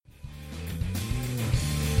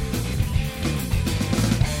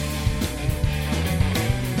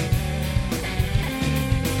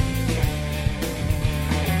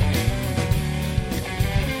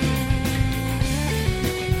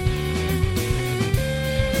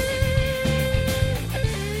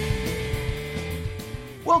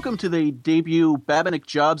Welcome to the debut Babinec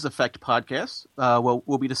JOBS Effect Podcast.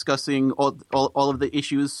 We'll be discussing all of the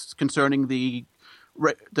issues concerning the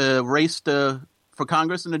race for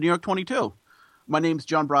Congress in the New York 22. My name's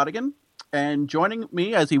John Brodigan, and joining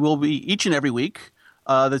me, as he will be each and every week,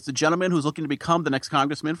 there's a gentleman who's looking to become the next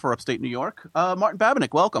congressman for upstate New York, Martin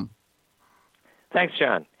Babinec. Welcome. Thanks,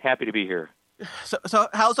 John. Happy to be here. So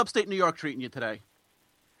how's upstate New York treating you today?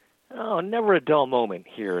 Oh, never a dull moment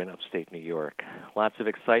here in upstate New York. Lots of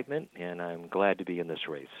excitement, and I'm glad to be in this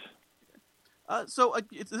race.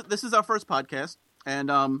 This is our first podcast, and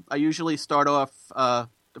I usually start off, the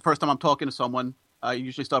first time I'm talking to someone, I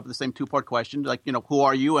usually start with the same two-part question, like, who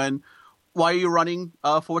are you and why are you running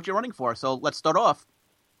for what you're running for? So let's start off.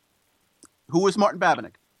 Who is Martin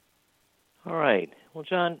Babinec? All right. Well,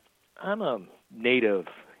 John, I'm a native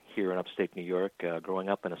here in upstate New York, growing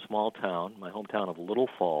up in a small town, my hometown of Little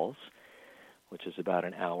Falls, which is about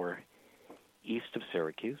an hour east of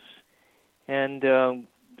Syracuse. And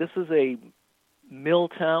this is a mill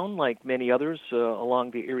town, like many others,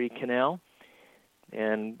 along the Erie Canal.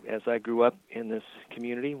 And as I grew up in this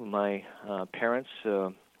community, my parents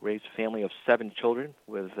raised a family of 7 children,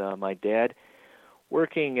 with my dad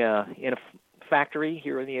working in a factory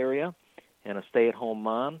here in the area and a stay-at-home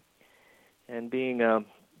mom, and being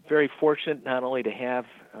very fortunate not only to have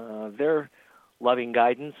their loving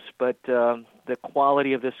guidance, but the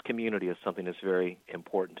quality of this community is something that's very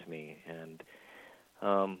important to me, and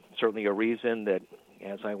certainly a reason that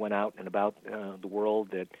as I went out and about the world,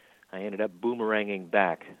 that I ended up boomeranging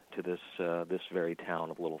back to this very town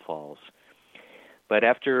of Little Falls. But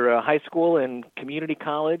after high school and community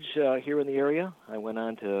college here in the area, I went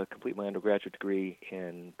on to complete my undergraduate degree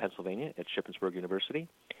in Pennsylvania at Shippensburg University,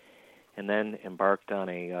 and then embarked on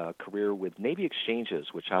a career with Navy Exchanges,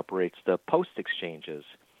 which operates the post exchanges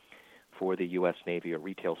for the U.S. Navy at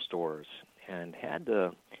retail stores, and had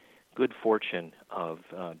the good fortune of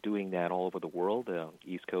doing that all over the world,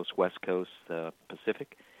 East Coast, West Coast,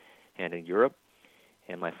 Pacific, and in Europe.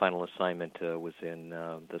 And my final assignment was in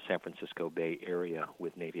the San Francisco Bay Area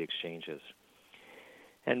with Navy Exchanges.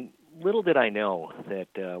 And little did I know that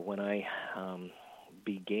when I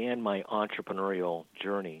began my entrepreneurial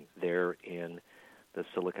journey there in the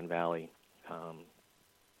Silicon Valley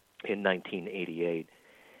in 1988,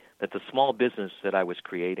 that the small business that I was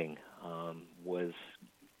creating was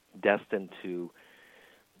destined to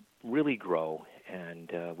really grow,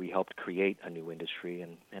 and we helped create a new industry.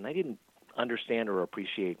 And I didn't understand or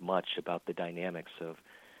appreciate much about the dynamics of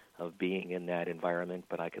being in that environment,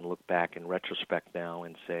 but I can look back in retrospect now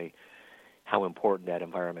and say how important that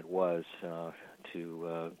environment was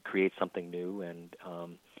to create something new and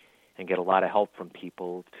get a lot of help from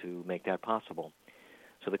people to make that possible.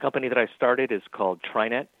 So the company that I started is called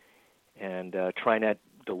TriNet, and TriNet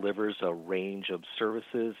delivers a range of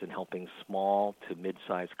services in helping small to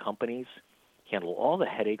mid-sized companies handle all the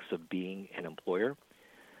headaches of being an employer.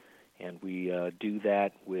 And we do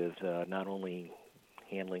that with not only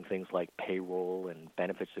handling things like payroll and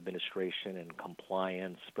benefits administration and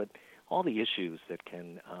compliance, but all the issues that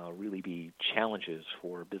can really be challenges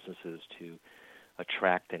for businesses to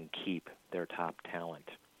attract and keep their top talent.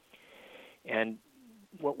 And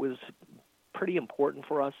what was pretty important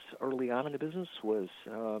for us early on in the business was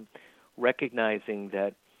recognizing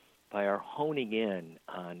that by our honing in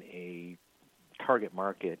on a target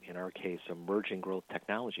market, in our case, emerging growth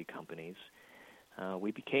technology companies,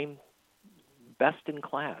 we became best in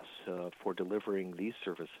class for delivering these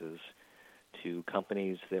services to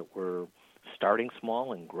companies that were starting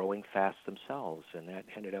small and growing fast themselves. And that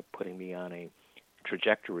ended up putting me on a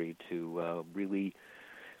trajectory to really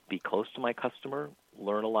be close to my customer,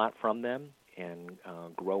 learn a lot from them, and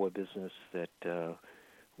grow a business that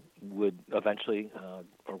would eventually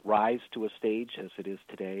rise to a stage, as it is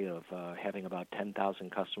today, of having about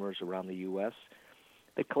 10,000 customers around the U.S.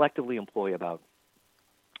 that collectively employ about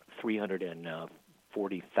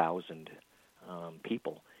 340,000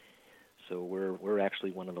 people. So we're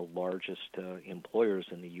actually one of the largest employers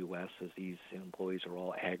in the U.S., as these employees are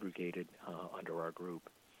all aggregated under our group.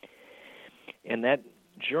 And that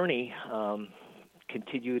journey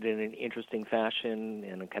continued in an interesting fashion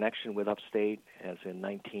in a connection with Upstate, as in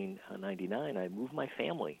 1999, I moved my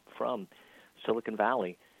family from Silicon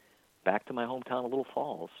Valley back to my hometown of Little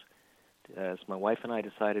Falls, as my wife and I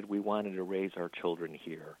decided we wanted to raise our children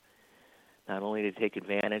here, not only to take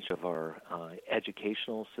advantage of our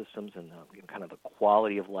educational systems and kind of the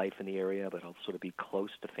quality of life in the area, but also to be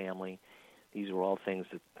close to family. These were all things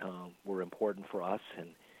that were important for us,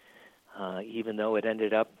 and even though it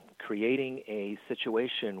ended up creating a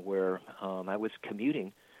situation where I was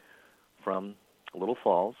commuting from Little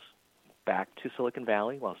Falls back to Silicon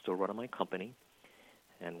Valley while still running my company.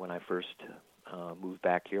 And when I first moved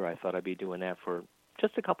back here, I thought I'd be doing that for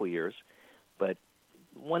just a couple years. But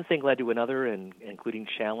one thing led to another, and including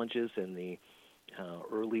challenges in the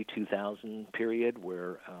early 2000 period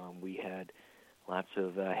where we had lots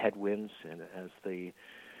of headwinds, and as the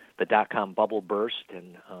dot-com bubble burst,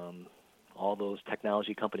 and all those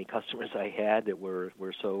technology company customers I had that were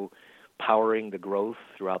so powering the growth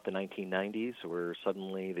throughout the 1990s, where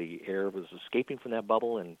suddenly the air was escaping from that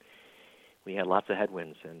bubble, and we had lots of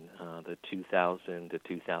headwinds in the 2000 to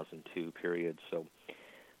 2002 period. So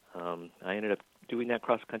I ended up doing that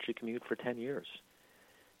cross-country commute for 10 years.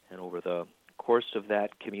 And over the course of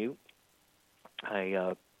that commute,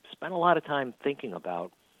 I spent a lot of time thinking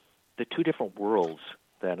about the two different worlds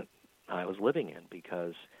that I was living in,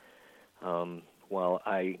 because while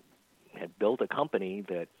I had built a company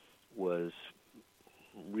that was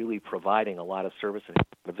really providing a lot of service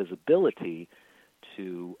and visibility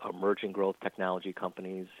to emerging growth technology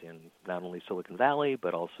companies in not only Silicon Valley,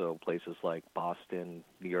 but also places like Boston,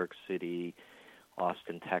 New York City,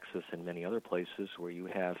 Austin, Texas, and many other places where you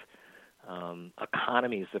have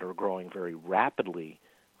economies that are growing very rapidly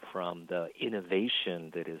from the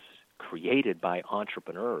innovation that is created by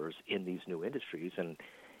entrepreneurs in these new industries. And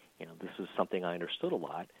this is something I understood a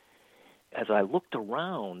lot. As I looked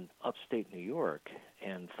around upstate New York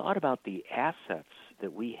and thought about the assets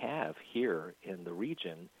that we have here in the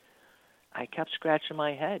region, I kept scratching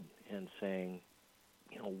my head and saying,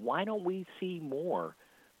 why don't we see more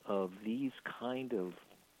of these kind of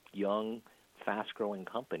young, fast-growing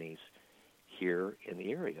companies here in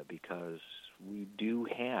the area? Because we do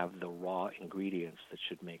have the raw ingredients that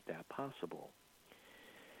should make that possible.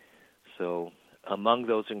 So among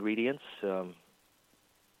those ingredients,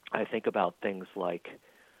 I think about things like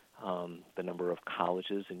the number of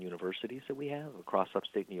colleges and universities that we have across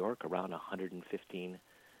upstate New York, around 115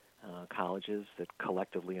 colleges that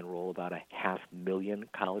collectively enroll about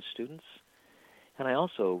 500,000 college students. And I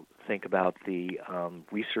also think about the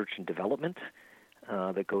research and development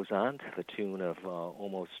that goes on to the tune of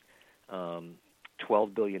almost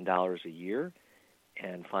 $12 billion a year.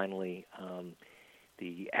 And finally,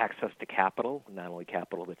 the access to capital, not only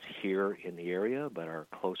capital that's here in the area, but our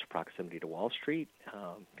close proximity to Wall Street,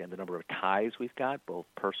 and the number of ties we've got, both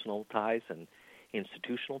personal ties and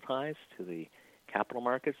institutional ties to the capital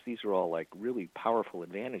markets. These are all like really powerful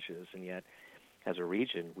advantages, and yet as a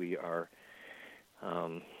region we are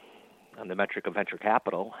on the metric of venture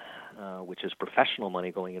capital, which is professional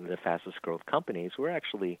money going into the fastest growth companies. We're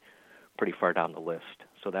actually pretty far down the list.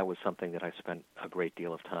 So that was something that I spent a great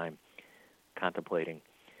deal of time contemplating,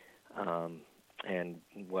 and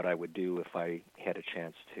what I would do if I had a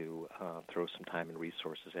chance to throw some time and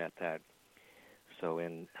resources at that. So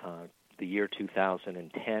in the year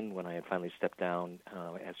 2010, when I had finally stepped down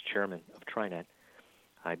as chairman of TriNet,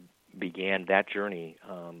 I began that journey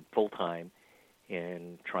full-time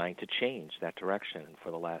in trying to change that direction.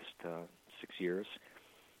 For the last 6 years,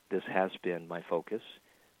 this has been my focus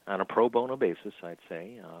on a pro bono basis, I'd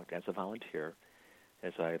say, as a volunteer,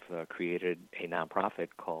 as I've created a nonprofit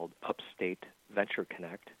called Upstate Venture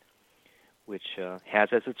Connect, which has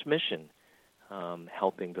as its mission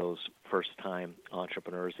helping those first-time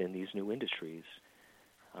entrepreneurs in these new industries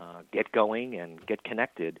get going and get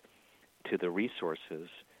connected to the resources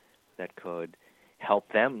that could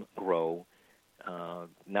help them grow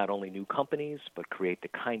not only new companies, but create the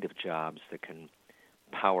kind of jobs that can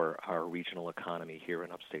power our regional economy here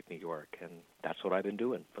in upstate New York. And that's what I've been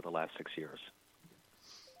doing for the last 6 years.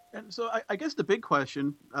 And so I guess the big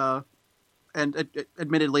question, and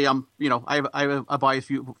admittedly, I have a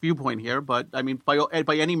biased viewpoint here, but I mean,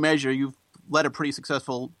 by any measure, you've led a pretty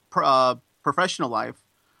successful professional life.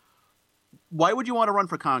 Why would you want to run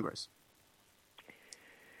for Congress?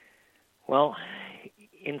 Well,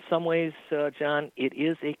 in some ways, John, it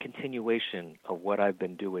is a continuation of what I've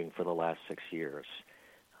been doing for the last 6 years,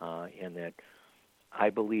 in that I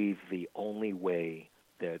believe the only way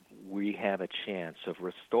that we have a chance of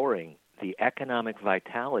restoring the economic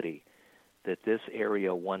vitality that this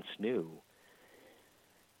area once knew,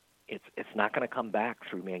 it's not going to come back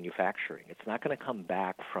through manufacturing. It's not going to come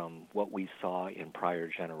back from what we saw in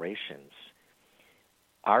prior generations.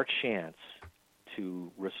 Our chance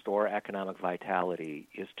to restore economic vitality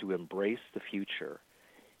is to embrace the future,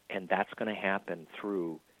 and that's going to happen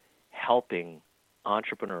through helping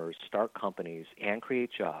entrepreneurs start companies and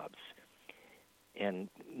create jobs, and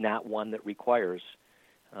not one that requires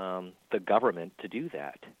the government to do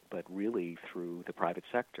that, but really through the private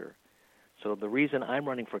sector. So the reason I'm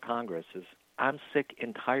running for Congress is I'm sick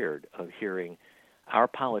and tired of hearing our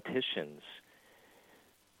politicians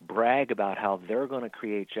brag about how they're going to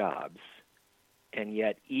create jobs, and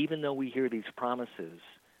yet even though we hear these promises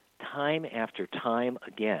time after time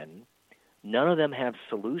again, none of them have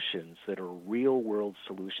solutions that are real-world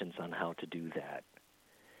solutions on how to do that.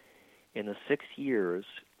 In the 6 years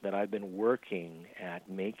that I've been working at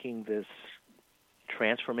making this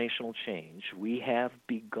transformational change, we have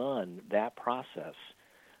begun that process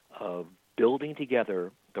of building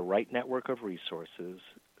together the right network of resources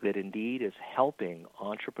that indeed is helping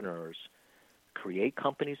entrepreneurs create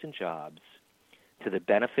companies and jobs to the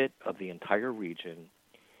benefit of the entire region.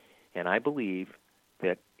 And I believe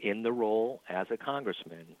that in the role as a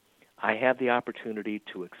congressman, I have the opportunity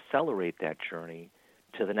to accelerate that journey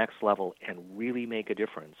to the next level and really make a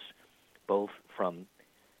difference, both from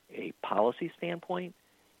a policy standpoint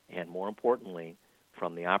and, more importantly,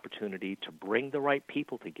 from the opportunity to bring the right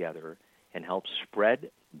people together and help spread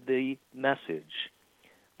the message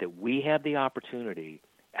that we have the opportunity,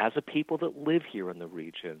 as a people that live here in the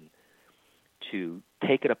region, to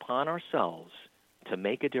take it upon ourselves to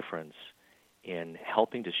make a difference in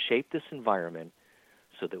helping to shape this environment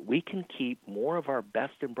so that we can keep more of our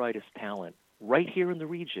best and brightest talent right here in the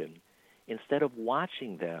region instead of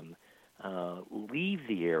watching them leave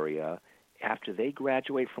the area after they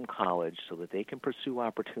graduate from college so that they can pursue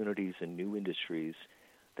opportunities in new industries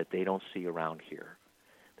that they don't see around here.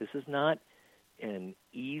 This is not an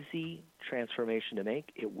easy transformation to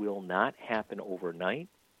make. It will not happen overnight.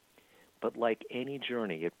 But like any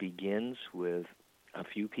journey, it begins with a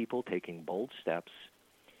few people taking bold steps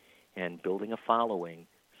and building a following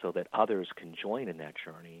so that others can join in that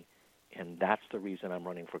journey. And that's the reason I'm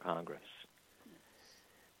running for Congress.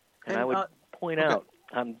 And I would point out,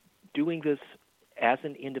 I'm doing this as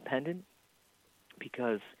an independent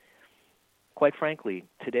because, quite frankly,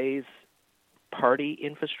 today's party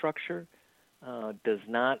infrastructure does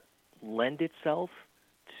not lend itself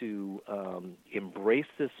to embrace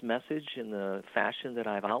this message in the fashion that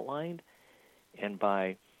I've outlined. And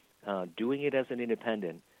by doing it as an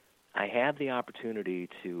independent, I have the opportunity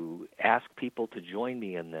to ask people to join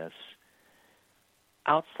me in this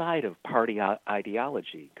outside of party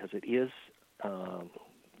ideology, because it is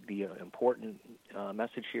the important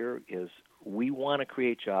message here is we want to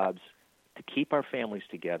create jobs to keep our families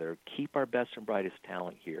together, keep our best and brightest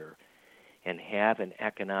talent here, and have an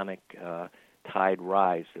economic tide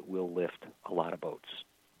rise that will lift a lot of boats.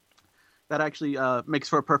 That actually makes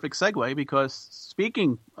for a perfect segue, because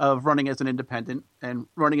speaking of running as an independent and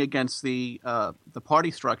running against the party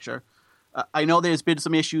structure, I know there's been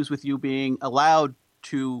some issues with you being allowed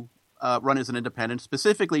to run as an independent,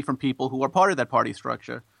 specifically from people who are part of that party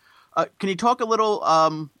structure. Can you talk a little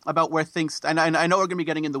about where things – and I know we're going to be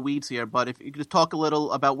getting in the weeds here, but if you could just talk a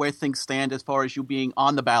little about where things stand as far as you being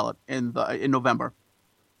on the ballot in November.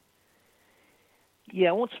 Yeah,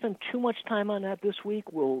 I won't spend too much time on that this week.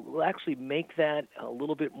 We'll actually make that a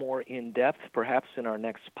little bit more in-depth, perhaps in our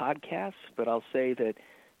next podcast. But I'll say that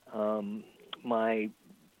my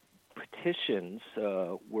petitions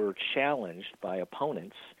were challenged by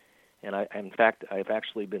opponents. And in fact, I've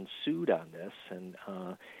actually been sued on this. And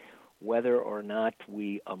whether or not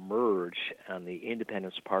we emerge on the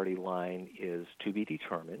Independence Party line is to be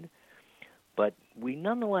determined. But we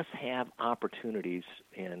nonetheless have opportunities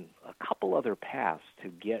in a couple other paths to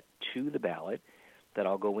get to the ballot that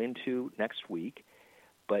I'll go into next week.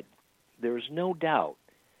 But there's no doubt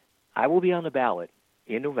I will be on the ballot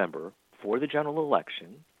in November for the general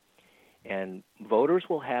election, and voters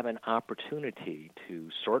will have an opportunity to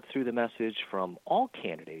sort through the message from all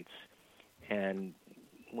candidates. And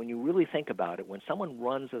when you really think about it, when someone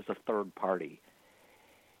runs as a third party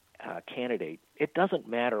candidate, it doesn't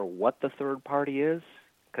matter what the third party is,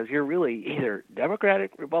 because you're really either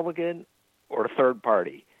Democratic, Republican, or a third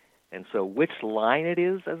party. And so which line it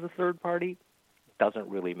is as a third party doesn't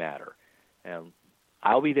really matter.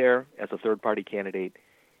 I'll be there as a third party candidate,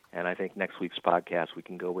 and I think next week's podcast we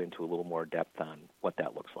can go into a little more depth on what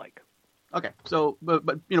that looks like. Okay. So, but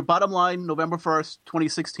bottom line, November 1st,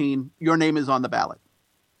 2016, your name is on the ballot.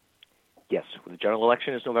 Yes. The general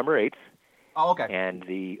election is November 8th. Oh, okay. And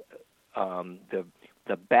the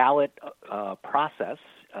ballot process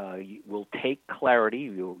will take clarity.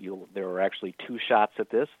 There are actually two shots at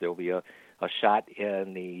this. There will be a shot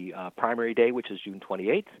in the primary day, which is June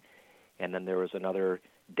 28th, and then there is another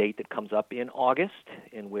date that comes up in August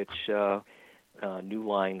in which new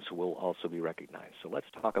lines will also be recognized. So let's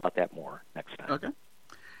talk about that more next time. Okay.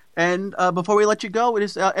 And before we let you go, it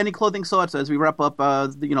is any closing thoughts as we wrap up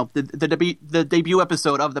the debut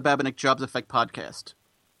episode of the Babinec JOBS Effect Podcast?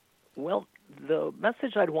 Well, the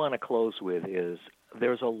message I'd want to close with is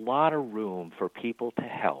there's a lot of room for people to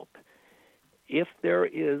help if there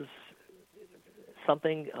is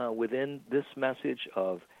something within this message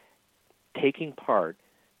of taking part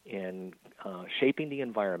in shaping the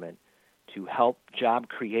environment to help job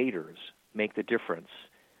creators make the difference,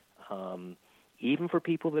 even for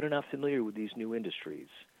people that are not familiar with these new industries,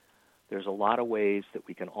 there's a lot of ways that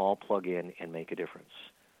we can all plug in and make a difference.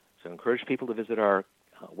 So I encourage people to visit our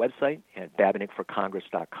website at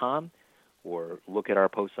babinecforcongress.com or look at our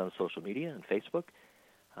posts on social media and Facebook,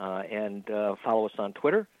 and follow us on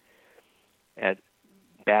Twitter at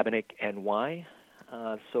BabinecNY.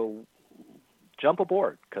 So jump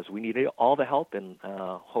aboard, because we need all the help, and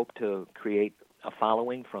hope to create a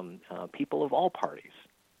following from people of all parties.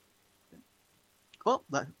 Well,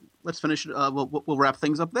 let's finish. We'll wrap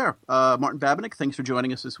things up there. Martin Babinec, thanks for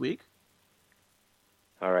joining us this week.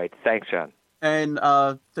 All right. Thanks, John. And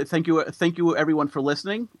thank you, everyone, for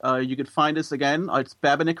listening. You can find us again. It's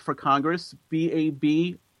Babinec for Congress,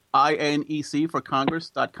 BABINEC for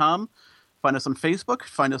Congress.com. Find us on Facebook.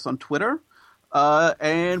 Find us on Twitter.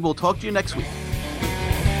 And we'll talk to you next week.